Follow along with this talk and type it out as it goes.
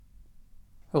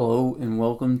Hello and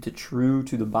welcome to True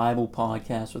to the Bible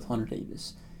podcast with Hunter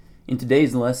Davis. In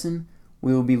today's lesson,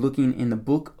 we will be looking in the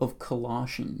book of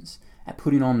Colossians at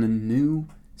putting on the new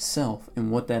self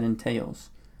and what that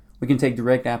entails. We can take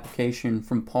direct application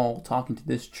from Paul talking to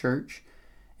this church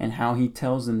and how he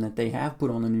tells them that they have put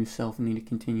on the new self and need to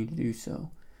continue to do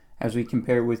so. As we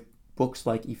compare with books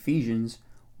like Ephesians,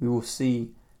 we will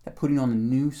see that putting on the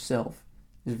new self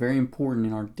is very important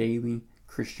in our daily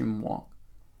Christian walk.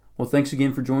 Well, thanks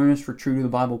again for joining us for True to the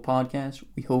Bible podcast.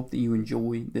 We hope that you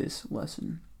enjoy this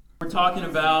lesson. We're talking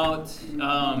about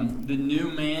the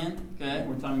new man, okay?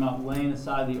 We're talking about laying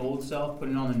aside the old self,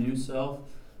 putting on the new self.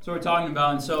 That's what we're talking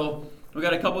about. And so we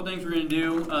got a couple things we're going to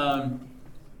do. I'm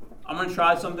going to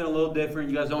try something a little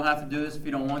different. You guys don't have to do this if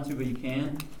you don't want to, but you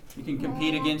can. You can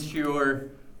compete against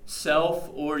yourself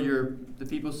or the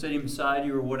people sitting beside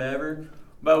you or whatever.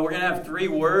 But we're going to have 3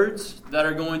 words that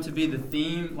are going to be the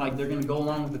theme, like they're going to go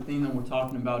along with the theme that we're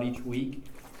talking about each week.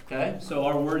 Okay? So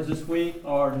our words this week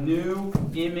are new,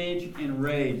 image, and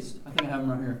raised. I think I have them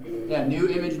right here. Yeah, new,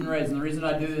 image, and raised. And the reason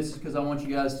I do this is because I want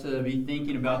you guys to be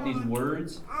thinking about these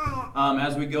words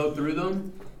as we go through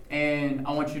them. And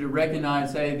I want you to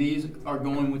recognize, hey, these are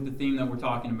going with the theme that we're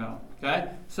talking about. Okay?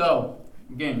 So,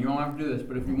 again, you don't have to do this,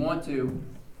 but if you want to,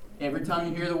 every time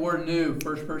you hear the word new,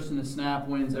 first person to snap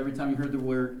wins. Every time you hear the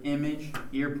word image,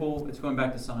 ear pull, it's going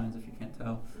back to signs if you can't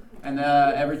tell. And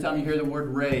every time you hear the word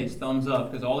raise, thumbs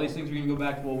up, because all these things are going to go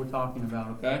back to what we're talking about,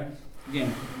 okay?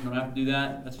 Again, you don't have to do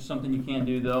that. That's just something you can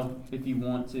do, though, if you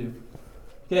want to.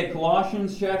 Okay,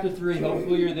 Colossians chapter 3.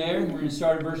 Hopefully you're there. We're going to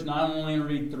start at verse 9. We're only going to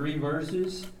read 3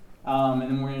 verses, and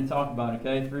then we're going to talk about it,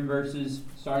 okay? 3 verses,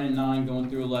 starting at 9, going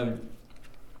through 11.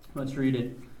 Let's read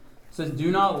it. It says,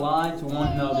 "Do not lie to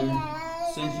one another,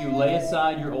 since you lay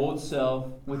aside your old self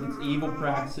with its evil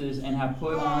practices and have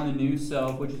put on the new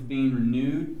self, which is being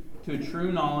renewed to a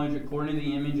true knowledge according to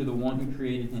the image of the one who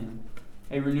created him.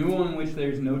 A renewal in which there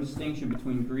is no distinction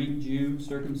between Greek, Jew,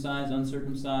 circumcised,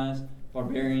 uncircumcised,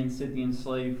 barbarian, Scythian,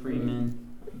 slave,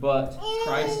 freeman, but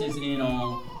Christ is in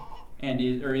all,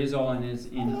 is all and is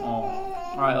in all."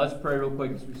 All right, let's pray real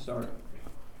quick as we start.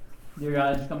 Dear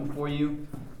God, I just come before you,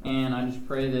 and I just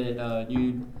pray that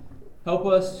you'd help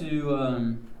us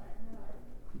to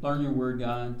learn your word,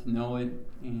 God, to know it,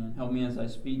 and help me as I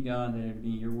speak, God, that it be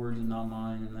your words and not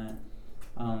mine, and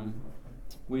that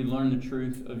we learn the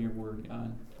truth of your word,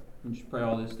 God. And just pray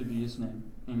all this through Jesus' name.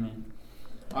 Amen.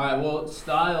 All right, well,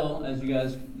 style, as you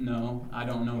guys know, I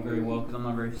don't know very well because I'm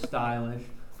not very stylish,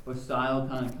 but style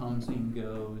kind of comes and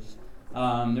goes.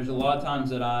 There's a lot of times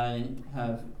that I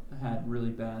have had really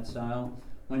bad style.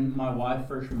 When my wife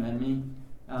first met me,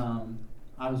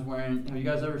 I was wearing, have you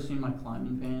guys ever seen my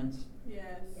climbing pants?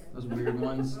 Yes. Those weird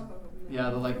ones? Yeah,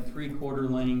 the like 3/4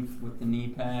 length with the knee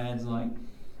pads.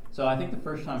 So I think the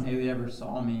first time Haley ever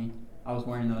saw me, I was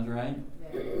wearing those, right?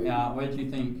 Yeah, what did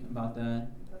you think about that?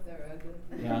 I thought they were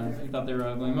ugly. Yeah, I thought they were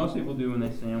ugly. Most people do when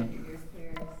they see them.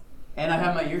 And I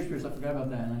have my ears pierced. I forgot about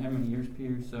that. And I have my ears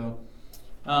pierced. So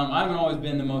I haven't always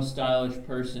been the most stylish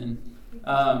person.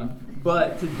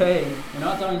 But today, we're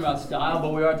not talking about style,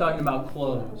 but we are talking about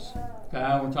clothes.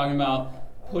 Okay, we're talking about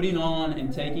putting on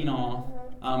and taking off.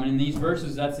 And in these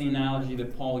verses, that's the analogy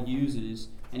that Paul uses,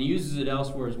 and he uses it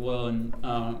elsewhere as well. And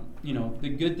the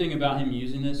good thing about him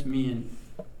using this, me and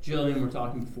Jillian were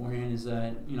talking beforehand, is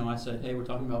that I said, hey, we're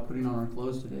talking about putting on our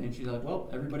clothes today, and she's like, well,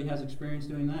 everybody has experience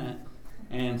doing that.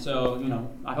 And so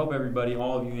I hope everybody,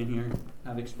 all of you in here,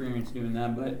 have experience doing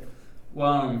that. But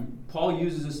Paul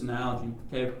uses this analogy,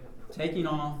 okay, taking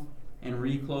off and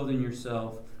reclothing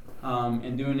yourself,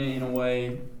 and doing it in a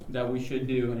way that we should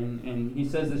do. And he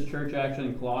says this church actually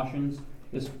in Colossians,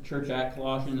 he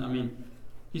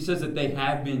says that they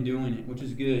have been doing it, which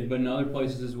is good. But in other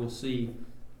places, as we'll see,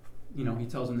 he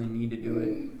tells them they need to do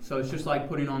it. So it's just like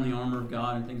putting on the armor of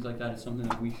God and things like that. It's something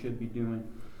that we should be doing.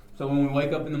 So when we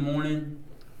wake up in the morning,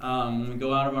 when we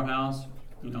go out of our house,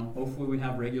 hopefully we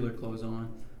have regular clothes on.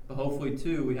 But hopefully,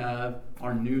 too, we have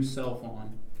our new self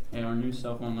on. And our new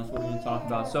self on, that's what we're going to talk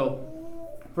about. So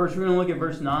first we're going to look at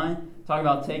verse 9, talk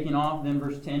about taking off, then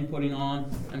verse 10, putting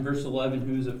on, and verse 11,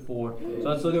 who's it for. So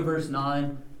let's look at verse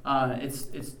 9.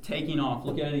 It's taking off.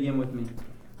 Look at it again with me.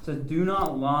 It says, "Do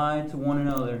not lie to one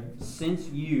another, since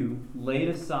you laid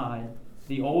aside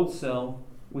the old self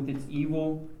with its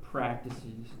evil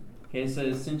practices." Okay, it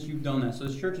says, since you've done that. So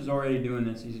this church is already doing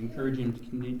this. He's encouraging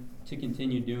them to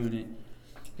continue doing it.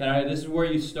 Okay, this is where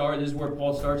you start. This is where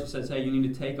Paul starts. He says, hey, you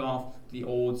need to take off the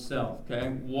old self. Okay,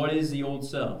 what is the old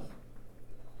self?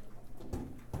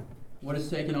 What is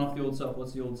taking off the old self?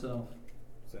 What's the old self?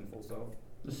 Sinful self.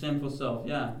 The sinful self,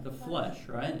 yeah. The flesh,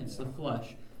 right? It's the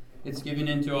flesh. It's giving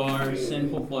into our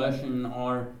sinful flesh and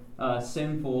our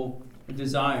sinful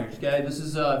desires. Okay, this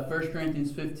is 1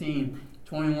 Corinthians 15,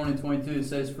 21 and 22. It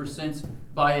says, "For since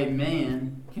by a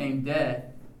man came death,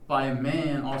 by a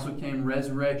man also came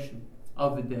resurrection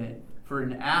of the dead. For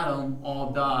in Adam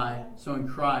all die, so in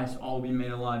Christ all will be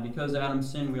made alive." Because Adam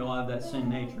sinned, we all have that sin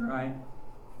nature, right?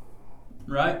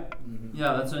 Right? Mm-hmm.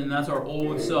 Yeah, that's our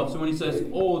old self. So when he says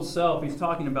old self, he's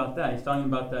talking about that. He's talking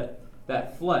about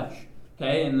that flesh.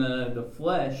 Okay, and the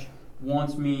flesh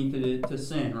wants me to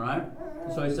sin, right?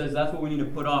 So he says that's what we need to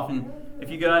put off. And if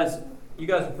you guys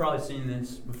have probably seen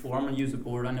this before. I'm going to use a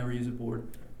board. I never use a board.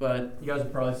 But you guys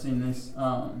have probably seen this.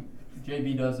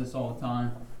 JB does this all the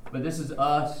time. But this is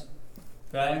us.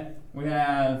 Okay? We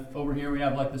have, over here, we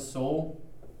have like the soul.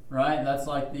 Right? That's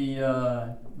like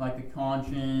the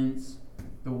conscience.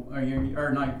 Not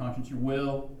your conscience, your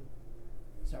will.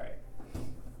 Sorry.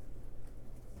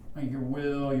 Like your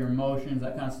will, your emotions,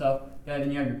 that kind of stuff. Okay, then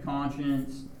you have your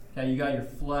conscience. Okay, you got your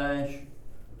flesh.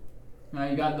 Now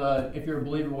you got if you're a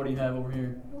believer, what do you have over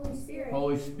here? Holy Spirit.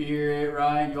 Holy Spirit,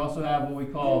 right? You also have what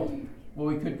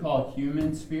we could call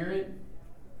human spirit.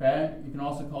 Okay, you can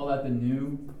also call that the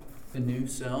new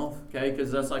self. Okay, because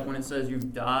that's like when it says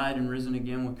you've died and risen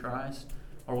again with Christ,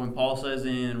 or when Paul says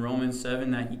in Romans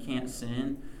 7 that he can't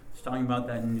sin. He's talking about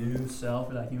that new self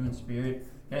or that human spirit.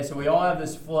 Okay, so we all have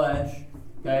this flesh.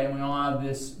 Okay, and we all have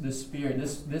this spirit.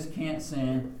 This can't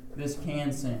sin. This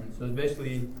can sin. So it's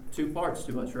basically two parts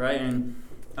to us, right? And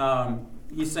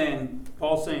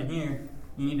Paul's saying here,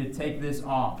 you need to take this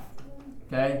off.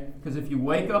 Okay? Because if you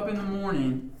wake up in the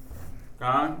morning,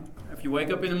 or if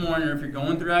you're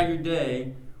going throughout your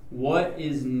day, what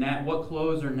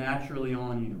clothes are naturally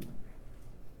on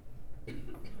you?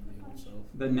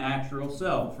 The natural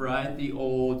self, right? The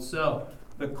old self.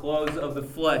 The clothes of the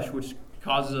flesh, which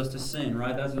causes us to sin,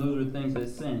 right? Those are the things that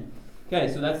sin. Okay,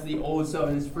 so that's the old self.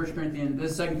 And this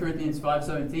is 2 Corinthians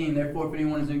 5:17. "Therefore, if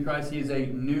anyone is in Christ, he is a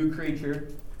new creature."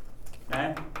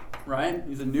 Okay? Right?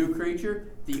 He's a new creature.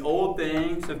 "The old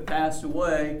things have passed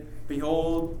away.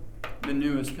 Behold, the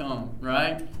new has come."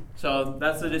 Right? So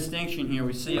that's the distinction here.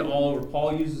 We see it all over.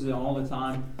 Paul uses it all the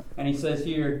time. And he says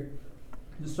here,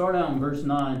 to start out in verse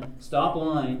 9, "Stop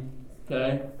lying."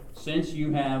 Okay? "Since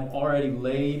you have already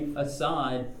laid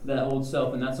aside that old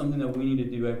self," and that's something that we need to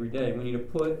do every day. We need to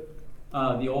put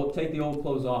take the old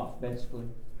clothes off, basically.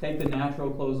 Take the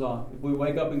natural clothes off. If we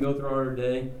wake up and go through our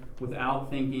day without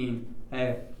thinking,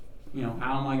 hey,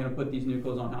 how am I going to put these new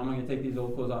clothes on? How am I going to take these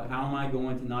old clothes off? How am I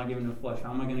going to not give into the flesh?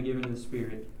 How am I going to give into the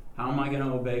Spirit? How am I going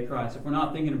to obey Christ? If we're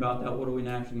not thinking about that, what are we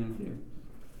naturally going to do?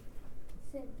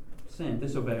 Sin,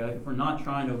 disobey. Like if we're not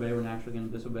trying to obey, we're naturally going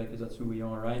to disobey because that's who we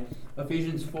are, right?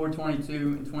 Ephesians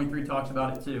 4:22 and 23 talks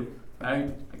about it too.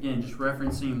 Right? Again, just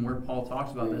referencing where Paul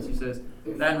talks about this. He says,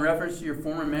 "That in reference to your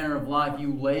former manner of life,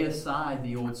 you lay aside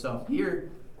the old self." Here,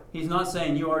 he's not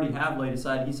saying you already have laid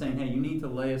aside. He's saying, hey, you need to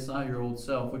lay aside your old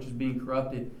self, which is being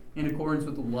corrupted in accordance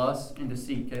with the lust and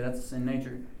deceit. Okay, that's the sin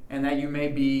nature. "And that you may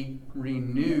be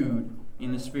renewed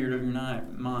in the spirit of your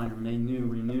mind," or made new,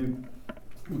 renewed.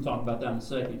 We'll talk about that in a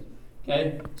second.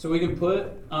 Okay, so we can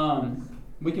put on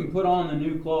the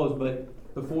new clothes, but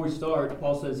before we start,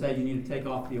 Paul says, hey, you need to take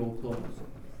off the old clothes.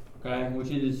 Okay, which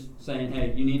is saying,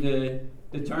 hey, you need to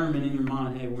determine in your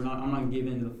mind, hey, I'm not going to give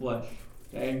in to the flesh.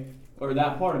 Okay, or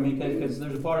that part of me, because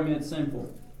there's a part of me that's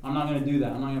sinful. I'm not going to do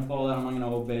that. I'm not going to follow that. I'm not going to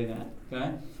obey that.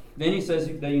 Okay, then he says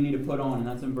that you need to put on, and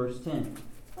that's in verse 10.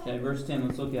 Okay, verse 10.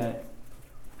 Let's look at it.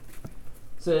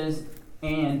 It says,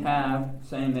 "And have,"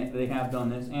 saying that they have done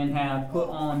this, "and have put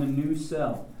on the new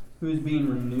self, who is being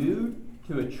renewed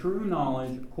to a true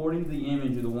knowledge according to the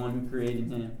image of the one who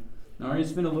created him." Now, I'm going to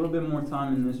spend a little bit more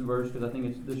time in this verse because I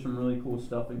think there's some really cool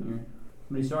stuff in here.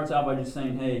 But he starts out by just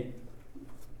saying, hey,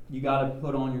 you got to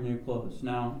put on your new clothes.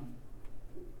 Now,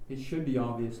 it should be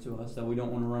obvious to us that we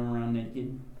don't want to run around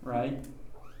naked, right?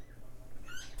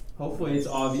 Hopefully it's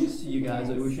obvious to you guys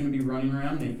that we shouldn't be running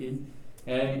around naked.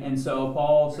 Okay? And so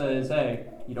Paul says, hey,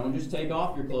 you don't just take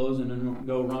off your clothes and then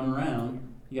go run around.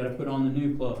 You got to put on the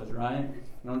new clothes, right?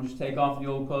 You don't just take off the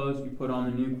old clothes, you put on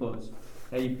the new clothes.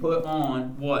 Okay, you put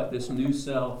on what? This new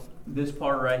self, this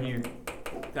part right here.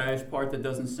 Okay, this part that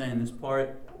doesn't sin, this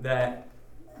part that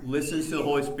listens to the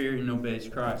Holy Spirit and obeys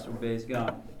Christ, obeys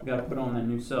God. You got to put on that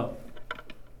new self.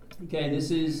 Okay,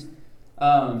 this is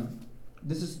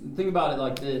think about it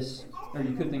like this, or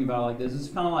you could think about it like this. This is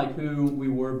kind of like who we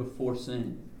were before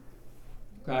sin.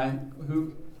 Okay,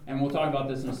 and we'll talk about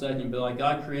this in a second. But like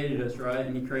God created us, right?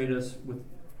 And He created us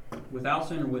without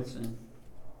sin or with sin.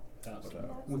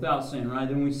 Without sin, right?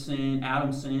 Then we sin.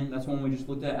 Adam sinned. That's when we just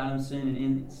looked at Adam sin,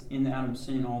 and in Adam's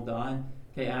sin all died.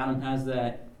 Okay, Adam has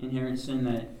that inherent sin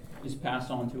that is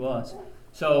passed on to us.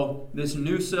 So this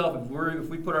new self, if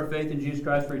we put our faith in Jesus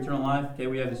Christ for eternal life, okay,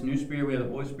 we have this new spirit, we have the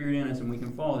Holy Spirit in us, and we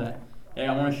can follow that. Okay,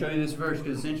 I want to show you this verse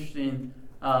because it's interesting.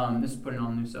 This is putting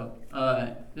on the new self.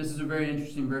 This is a very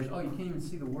interesting verse. Oh, you can't even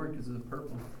see the word because of the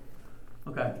purple.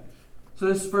 Okay, so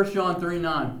this is 1 John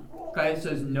 3:9. Okay, it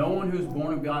says, "No one who is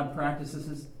born of God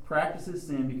practices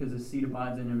sin because his seed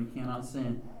abides in him. He cannot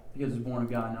sin because he's born of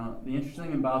God." Now, the interesting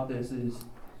thing about this is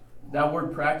that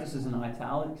word "practice" is in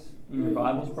italics in your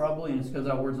Bibles probably, and it's because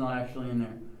that word's not actually in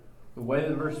there. The way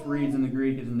the verse reads in the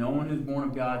Greek is, "No one who's born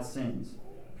of God sins,"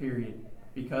 period.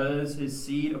 Because his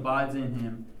seed abides in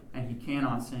him, and he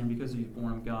cannot sin because he's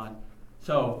born of God.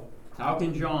 So, how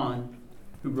can John,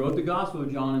 who wrote the Gospel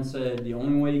of John and said the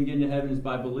only way you can get into heaven is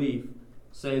by belief,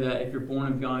 say that if you're born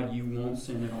of God, you won't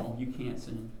sin at all? You can't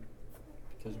sin.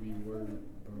 Because we were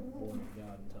born of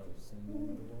God until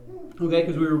sin. Okay,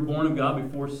 because we were born of God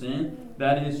before sin.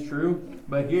 That is true.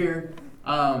 But here,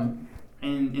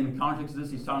 in the context of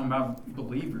this, he's talking about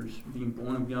believers being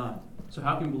born of God. So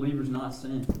how can believers not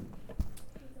sin?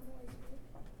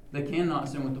 They cannot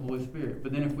sin with the Holy Spirit.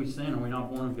 But then if we sin, are we not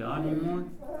born of God anymore?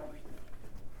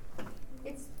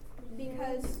 It's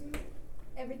because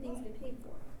everything's been paid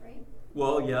for, right?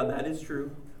 Well, yeah, that is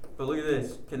true. But look at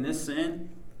this. Can this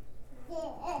sin?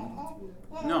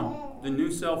 No. The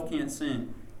new self can't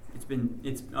sin.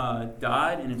 It's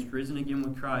died and it's risen again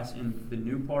with Christ, and the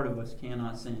new part of us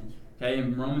cannot sin. Okay,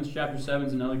 in Romans chapter 7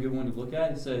 is another good one to look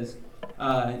at. It says,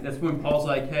 that's when Paul's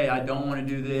like, hey, I don't want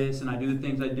to do this, and I do the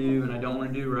things I do, and I don't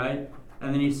want to do, right?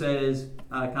 And then he says,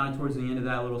 kind of towards the end of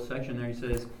that little section there, he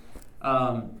says,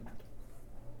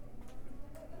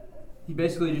 he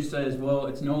basically just says, well,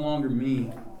 it's no longer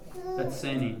me that's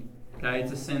sinning. Okay,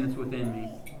 it's a sin that's within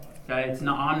me. Okay,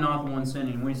 I'm not the one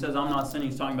sinning. When he says I'm not sinning,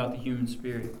 he's talking about the human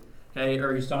spirit. Okay,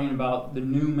 or he's talking about the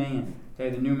new man. Okay,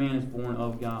 the new man is born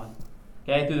of God.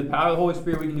 Okay, through the power of the Holy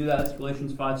Spirit, we can do that. That's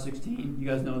Galatians 5:16. You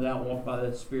guys know that. Walk by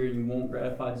the Spirit, and you won't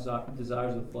gratify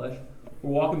desires of the flesh.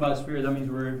 We're walking by the Spirit. That means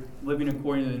we're living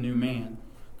according to the new man.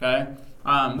 Okay,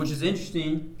 which is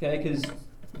interesting. Okay, because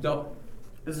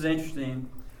this is interesting.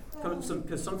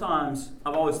 Because sometimes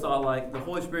I've always thought like the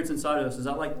Holy Spirit's inside of us.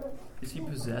 Is he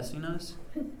possessing us?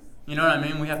 You know what I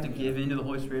mean? We have to give into the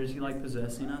Holy Spirit. Is he like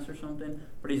possessing us or something?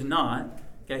 But he's not.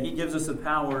 Okay, he gives us the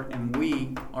power, and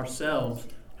we ourselves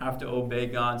have to obey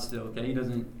God still. Okay, he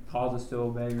doesn't cause us to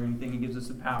obey or anything. He gives us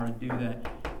the power to do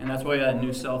that, and that's why we got a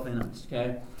new self in us.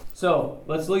 Okay, so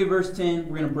let's look at verse 10.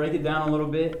 We're going to break it down a little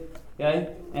bit.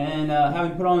 Okay, and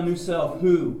having put on the new self,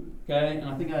 who? Okay, and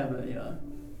I think I have a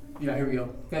yeah. Here we go.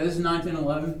 Okay, this is 9, 10,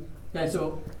 11. Okay,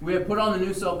 so we have put on the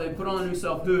new self. They put on the new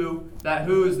self. Who? That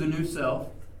who is the new self.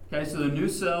 Okay, so the new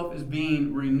self is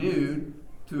being renewed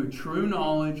to a true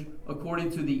knowledge according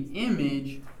to the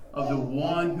image of the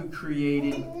one who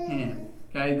created him.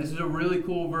 Okay, this is a really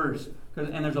cool verse,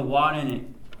 and there's a lot in it.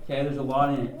 Okay, there's a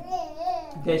lot in it.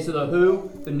 Okay, so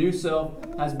the new self,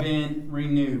 has been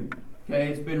renewed. Okay,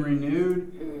 it's been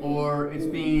renewed, or it's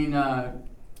being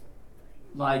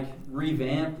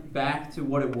revamped back to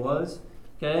what it was.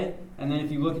 Okay, and then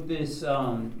if you look at this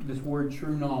word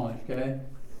true knowledge. Okay,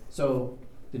 so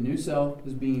the new self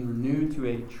is being renewed to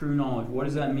a true knowledge. What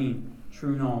does that mean?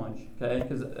 True knowledge. Okay,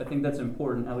 because I think that's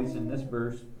important, at least in this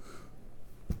verse.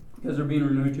 Because they're being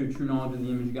renewed to a true knowledge of the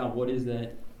image of God. What is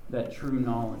that true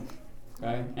knowledge?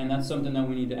 Okay, and that's something that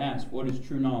we need to ask. What is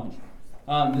true knowledge?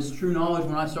 This true knowledge,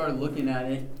 when I started looking at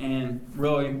it, and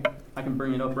really, I can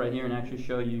bring it up right here and actually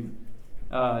show you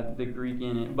the Greek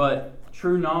in it. But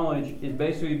true knowledge is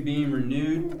basically being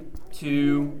renewed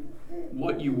to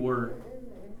what you were.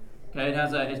 Okay,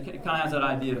 it kind of has that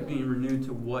idea of being renewed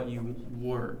to what you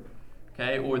were.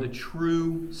 Okay, or the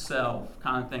true self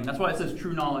kind of thing. That's why it says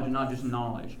true knowledge and not just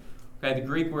knowledge. Okay, the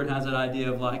Greek word has that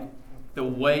idea of like the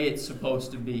way it's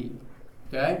supposed to be.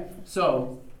 Okay,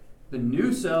 so the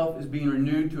new self is being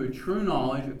renewed to a true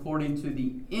knowledge according to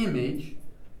the image.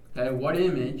 Okay, what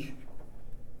image?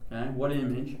 Okay, what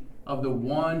image of the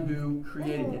one who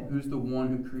created him? Who's the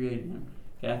one who created him?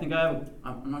 Okay, I think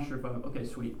I'm not sure if okay,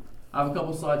 sweet. I have a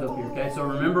couple slides up here, okay? So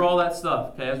remember all that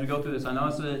stuff, okay, as we go through this. I know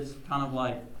it's kind of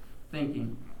like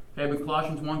thinking. Okay, but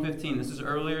Colossians 1:15, this is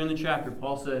earlier in the chapter.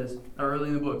 Paul says, or early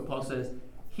in the book, Paul says,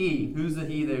 he. Who's the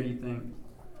he there, do you think?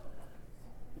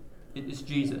 It's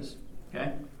Jesus,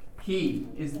 okay? He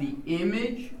is the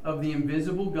image of the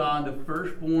invisible God, the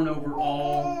firstborn over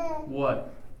all,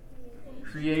 what?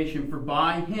 Creation. For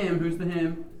by him, who's the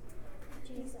him?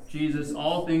 Jesus,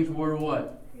 all things were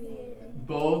what?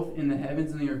 Both in the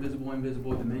heavens and the earth, visible and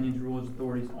invisible, dominions, rulers,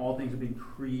 authorities, all things have been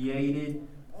created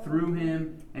through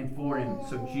him and for him.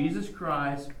 So Jesus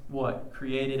Christ, what?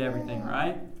 Created everything,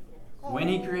 right? When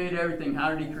He created everything, how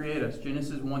did He create us?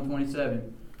 Genesis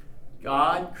 1:27.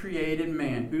 God created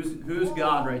man. Who's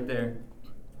God right there?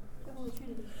 The Holy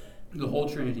Trinity. The whole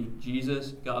Trinity.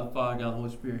 Jesus, God the Father, God the Holy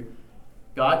Spirit.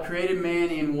 God created man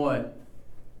in what?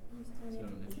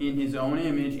 In His own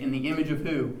image. In the image of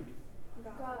who?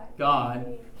 God.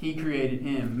 God. He created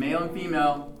him. Male and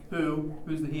female, who?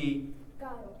 Who's the He?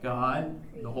 God. God.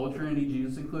 The whole Trinity,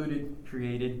 Jesus included,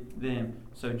 created them.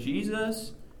 So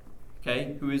Jesus,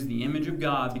 okay, who is the image of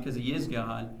God because He is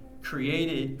God,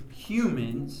 created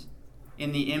humans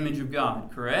in the image of God,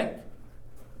 correct?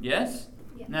 Yes?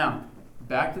 Yes. Now,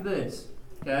 back to this,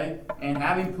 okay? And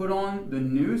having put on the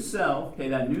new self, okay,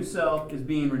 that new self is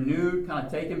being renewed, kind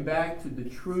of taken back to the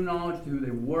true knowledge, to who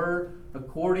they were,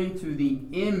 according to the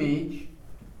image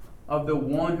of the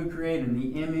one who created him,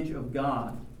 the image of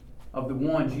God, of the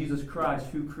one, Jesus Christ,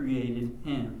 who created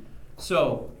him.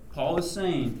 So, Paul is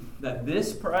saying that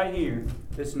this right here,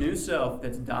 this new self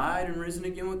that's died and risen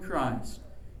again with Christ,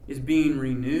 is being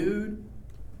renewed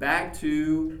back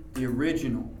to the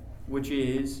original, which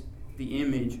is the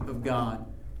image of God.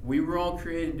 We were all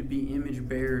created to be image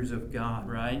bearers of God,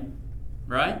 right?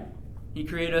 Right? He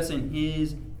created us in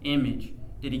His image.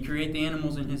 Did He create the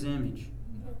animals in His image?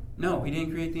 No, He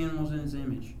didn't create the animals in His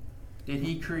image. Did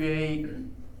He create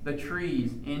the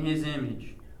trees in His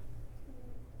image?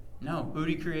 No. Who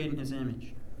did He create in His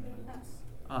image? Us.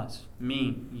 Us.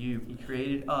 Me. You. He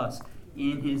created us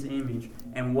in His image.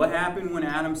 And what happened when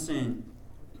Adam sinned?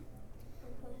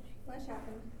 Flesh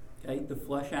happened. Okay, the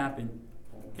flesh happened.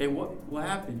 Okay, what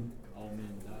happened? All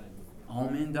men died. All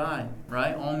men died,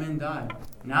 right? All men died.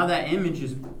 Now that image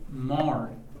is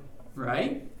marred,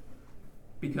 right?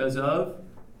 Because of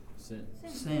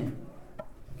sin.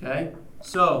 Okay?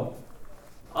 So,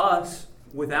 us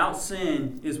without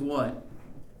sin is what?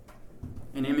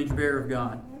 An image bearer of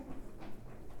God.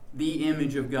 The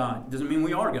image of God. Doesn't mean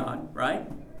we are God, right?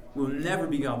 We'll never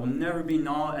be God. We'll never be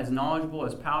as knowledgeable,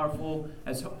 as powerful,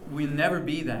 we'll never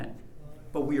be that.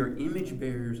 But we are image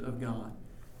bearers of God.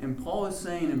 And Paul is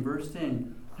saying in verse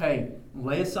 10, hey,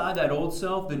 lay aside that old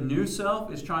self. The new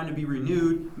self is trying to be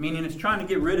renewed, meaning it's trying to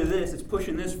get rid of this. It's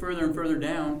pushing this further and further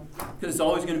down because it's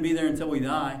always going to be there until we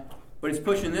die. But it's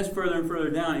pushing this further and further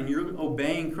down, and you're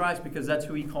obeying Christ because that's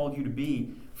who He called you to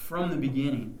be from the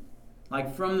beginning.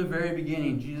 Like from the very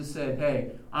beginning, Jesus said,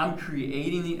 hey, I'm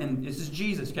creating and this is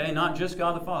Jesus, okay, not just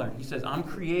God the Father. He says, I'm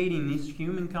creating these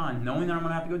humankind, knowing that I'm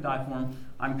going to have to go die for them.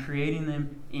 I'm creating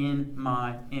them in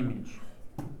my image.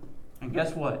 And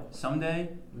guess what?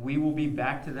 Someday, we will be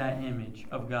back to that image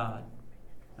of God.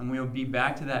 And we will be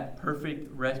back to that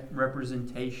perfect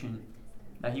representation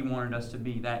that He wanted us to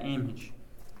be, that image.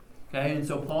 Okay, and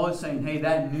so Paul is saying, hey,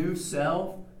 that new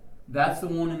self, that's the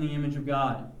one in the image of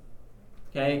God.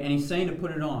 Okay, and he's saying to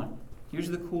put it on. Here's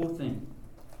the cool thing.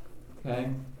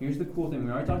 Okay, here's the cool thing.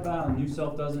 We already talked about how the new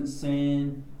self doesn't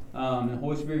sin. And the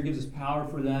Holy Spirit gives us power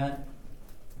for that.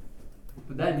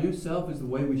 But that new self is the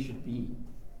way we should be.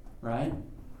 Right?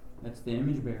 That's the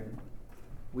image bearer.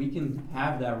 We can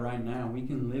have that right now. We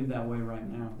can live that way right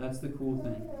now. That's the cool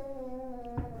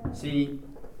thing. See,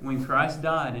 when Christ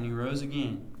died and He rose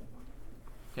again,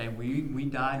 okay, we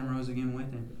died and rose again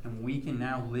with Him. And we can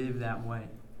now live that way.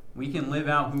 We can live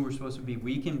out who we're supposed to be.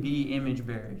 We can be image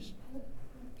bearers.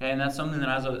 Okay, and that's something that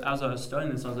as I was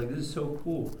studying this, I was like, this is so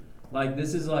cool. Like,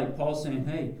 this is like Paul saying,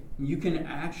 hey, you can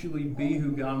actually be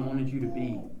who God wanted you to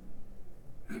be.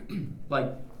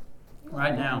 Like,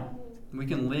 right now, we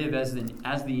can live as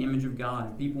the image of God.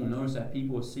 And people will notice that.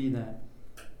 People will see that.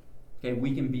 Okay,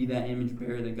 we can be that image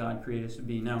bearer that God created us to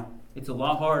be. Now, it's a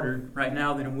lot harder right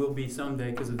now than it will be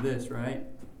someday because of this, right?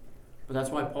 But that's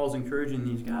why Paul's encouraging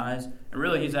these guys. And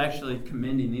really, he's actually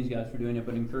commending these guys for doing it,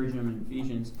 but encouraging them in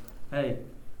Ephesians. Hey,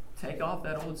 take off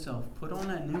that old self. Put on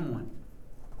that new one.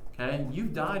 Okay?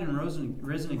 You've died and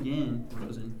risen again.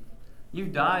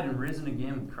 You've died and risen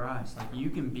again with Christ. Like, you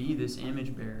can be this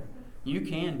image bearer. You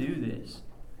can do this.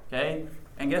 Okay?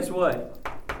 And guess what?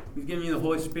 He's giving you the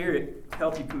Holy Spirit to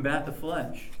help you combat the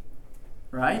flesh.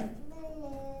 Right?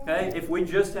 Okay? If we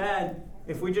just had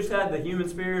the human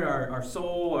spirit, our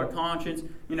soul, our conscience,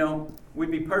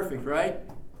 we'd be perfect, right?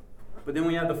 But then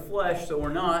we have the flesh, so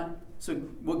we're not. So,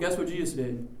 well, guess what Jesus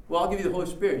did? Well, I'll give you the Holy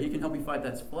Spirit. He can help you fight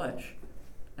that flesh.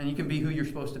 And you can be who you're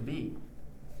supposed to be.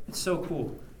 It's so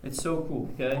cool. It's so cool,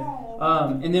 okay?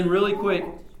 And then really quick,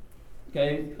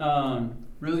 okay,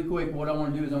 what I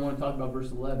want to do is I want to talk about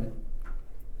verse 11.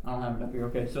 I don't have it up here.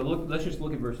 Okay, so let's just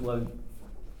look at verse 11.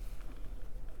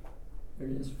 There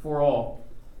it is. For all.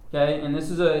 Okay, and this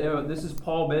is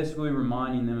Paul basically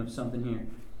reminding them of something here.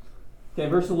 Okay,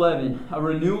 verse 11. A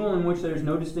renewal in which there is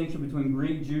no distinction between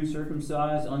Greek, Jew,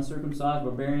 circumcised, uncircumcised,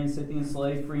 barbarian, Scythian,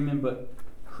 slave, freeman, but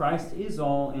Christ is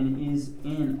all and is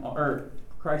in all.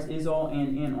 Christ is all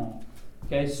and in all.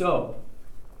 Okay, so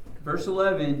verse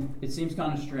 11, it seems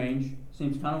kind of strange,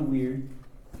 seems kind of weird.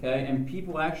 Okay, and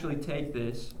people actually take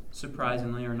this,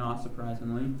 surprisingly or not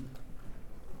surprisingly,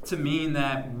 to mean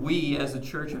that we as a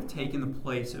church have taken the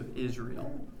place of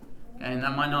Israel. And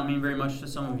that might not mean very much to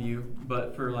some of you,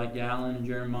 but for like Galen and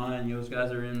Jeremiah and those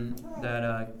guys are in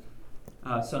that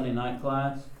Sunday night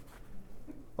class,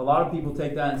 a lot of people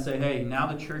take that and say, hey, now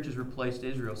the church has replaced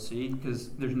Israel, see? Because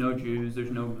there's no Jews,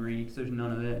 there's no Greeks, there's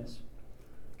none of this.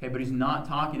 Okay, but he's not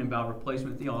talking about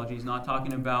replacement theology. He's not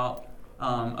talking about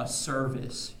a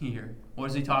service here. What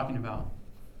is he talking about?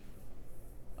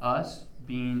 Us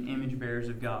being image bearers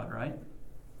of God, right?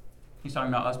 He's talking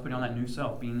about us putting on that new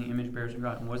self, being the image bearers of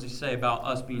God. And what does he say about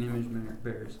us being image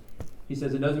bearers? He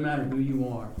says it doesn't matter who you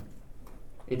are.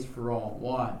 It's for all.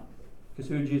 Why? Because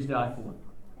who did Jesus die for?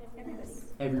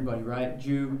 Everybody, right?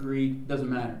 Jew, Greek, doesn't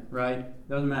matter, right?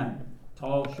 Doesn't matter.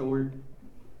 Tall, short,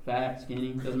 fat,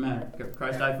 skinny, doesn't matter.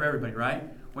 Christ died for everybody, right?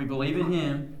 We believe in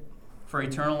him for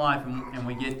eternal life, and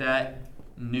we get that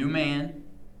new man,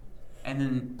 and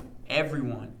then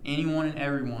everyone, anyone and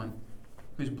everyone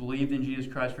who's believed in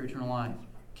Jesus Christ for eternal life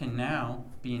can now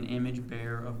be an image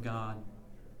bearer of God.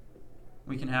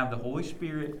 We can have the Holy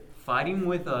Spirit fighting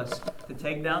with us to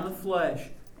take down the flesh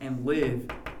and live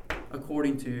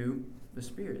according to the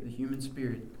Spirit, the human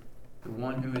spirit, the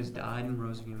one who has died and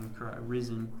rose again with Christ,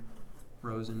 risen,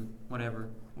 whatever,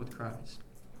 with Christ.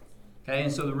 Okay,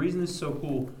 and so the reason this is so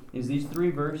cool is these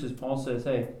 3 verses, Paul says,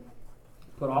 hey,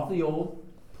 put off the old,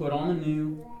 put on the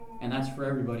new, and that's for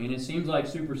everybody. And it seems like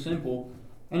super simple,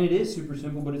 and it is super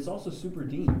simple, but it's also super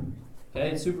deep.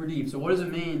 Okay, it's super deep. So what does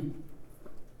it mean?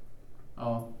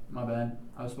 Oh, my bad.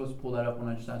 I was supposed to pull that up when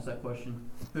I just asked that question.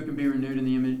 Who can be renewed in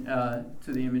the image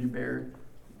to the image bearer?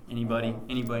 Anybody?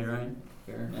 Anybody, right?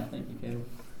 Fair. Yeah, thank you, Caleb.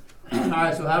 All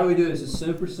right, so how do we do this? It's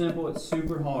super simple. It's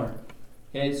super hard.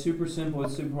 Okay, it's super simple.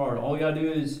 It's super hard. All we got to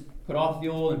do is put off the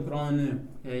old and put on the new.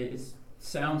 Okay, it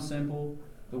sounds simple.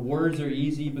 The words are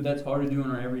easy, but that's hard to do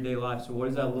in our everyday life. So what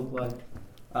does that look like?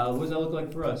 What does that look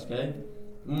like for us, okay?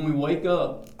 When we wake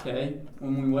up, okay?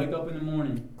 When we wake up in the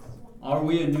morning, are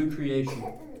we a new creation?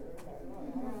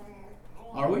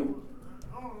 Are we?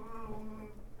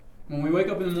 When we wake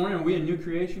up in the morning, are we a new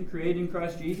creation created in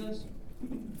Christ Jesus?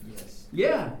 Yes.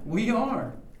 Yeah, we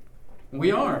are.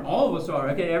 We are. All of us are.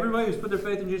 Okay, everybody who's put their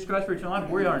faith in Jesus Christ for eternal life,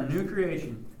 we are a new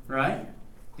creation, right?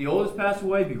 The old has passed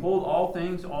away. Behold, all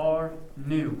things are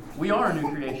new. We are a new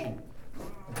creation.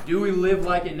 Do we live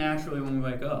like it naturally when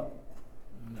we wake up?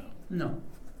 No. No.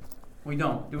 We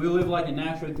don't. Do we live like it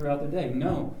naturally throughout the day?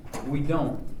 No, we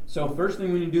don't. So first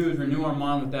thing we need to do is renew our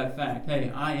mind with that fact.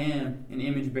 Hey, I am an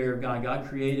image bearer of God. God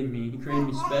created me. He created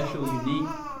me special, unique,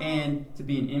 and to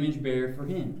be an image bearer for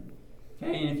Him.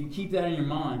 Okay, and if you keep that in your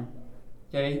mind,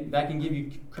 okay, that can give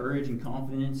you courage and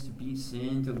confidence to beat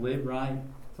sin, to live right,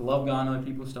 to love God and other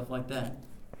people, stuff like that.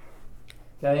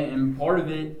 Okay, and part of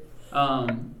it,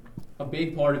 a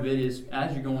big part of it is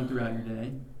as you're going throughout your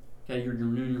day, okay, you're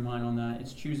renewing your mind on that.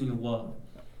 It's choosing to love.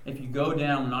 If you go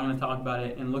down, we're not going to talk about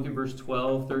it, and look at verse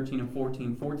 12, 13, and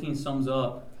 14. 14 sums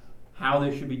up how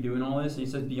they should be doing all this. And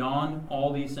he says, beyond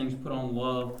all these things, put on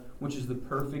love, which is the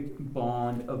perfect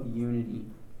bond of unity.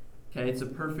 Okay, it's a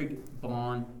perfect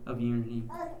bond of unity.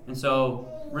 And so,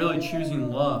 really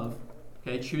choosing love,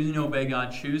 okay, choosing to obey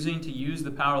God, choosing to use the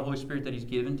power of the Holy Spirit that He's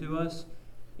given to us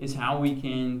is how we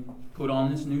can put on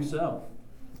this new self.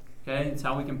 Okay, it's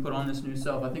how we can put on this new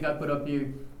self. I think I put up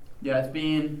here, it's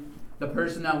being the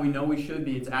person that we know we should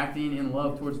be. It's acting in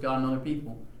love towards God and other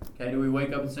people. Okay, do we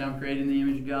wake up and say, I'm created in the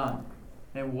image of God?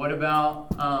 Okay, what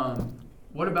about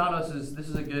us this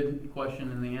is a good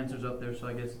question, and the answer's up there, so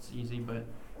I guess it's easy, but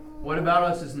what about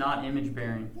us is not image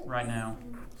bearing right now?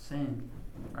 Sin,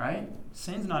 right?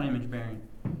 Sin's not image bearing.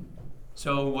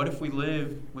 So what if we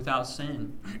live without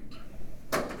sin?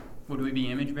 Would we be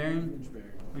image bearing? Image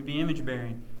bearing. We'd be image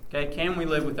bearing. Okay, can we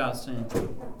live without sin?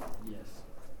 Yes.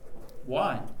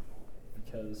 Why?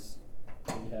 Because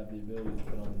we have the ability to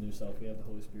put on the new self. We have the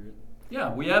Holy Spirit.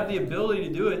 Yeah, we have the ability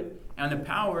to do it and the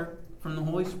power from the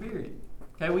Holy Spirit.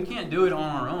 Okay, we can't do it on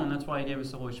our own. That's why He gave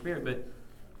us the Holy Spirit. But,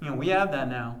 we have that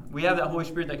now. We have that Holy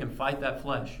Spirit that can fight that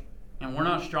flesh. And we're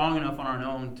not strong enough on our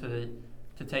own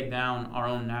to take down our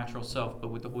own natural self. But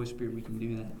with the Holy Spirit, we can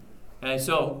do that. Okay,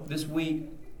 so this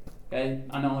week, okay,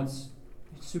 I know it's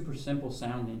super simple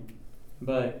sounding.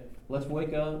 But let's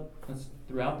wake up. Let's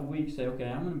throughout the week say, okay,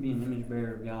 I'm going to be an image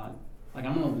bearer of God. Like,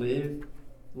 I'm going to live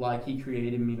like He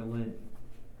created me to live.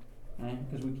 okay?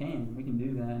 Because we can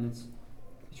do that, and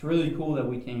it's really cool that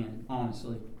we can,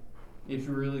 honestly. It's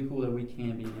really cool that we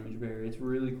can be an image bearer. It's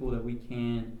really cool that we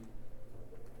can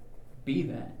be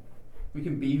that. We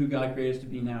can be who God created us to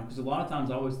be now. Because a lot of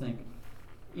times I always think,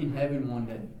 in heaven one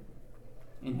day,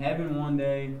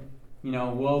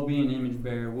 we'll be an image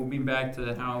bearer. We'll be back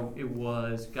to how it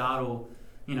was. God will,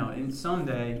 and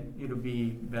someday it'll be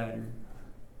better.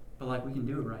 But we can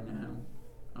do it right now.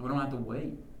 We don't have to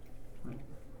wait.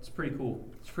 It's pretty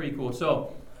cool.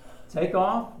 So, take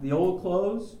off the old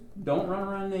clothes. Don't run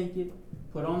around naked.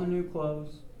 Put on the new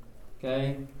clothes.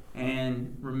 Okay?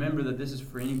 And remember that this is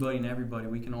for anybody and everybody.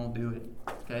 We can all do it.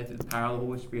 Okay? Through the power of the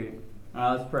Holy Spirit. All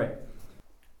right, let's pray.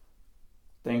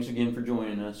 Thanks again for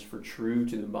joining us for True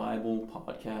to the Bible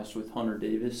podcast with Hunter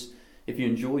Davis. If you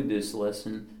enjoyed this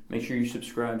lesson, make sure you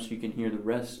subscribe so you can hear the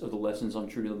rest of the lessons on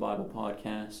True to the Bible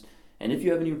podcast. And if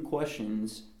you have any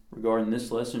questions regarding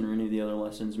this lesson or any of the other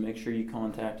lessons, make sure you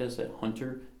contact us at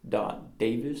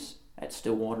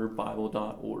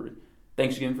hunter.davis@stillwaterbible.org.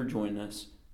 Thanks again for joining us.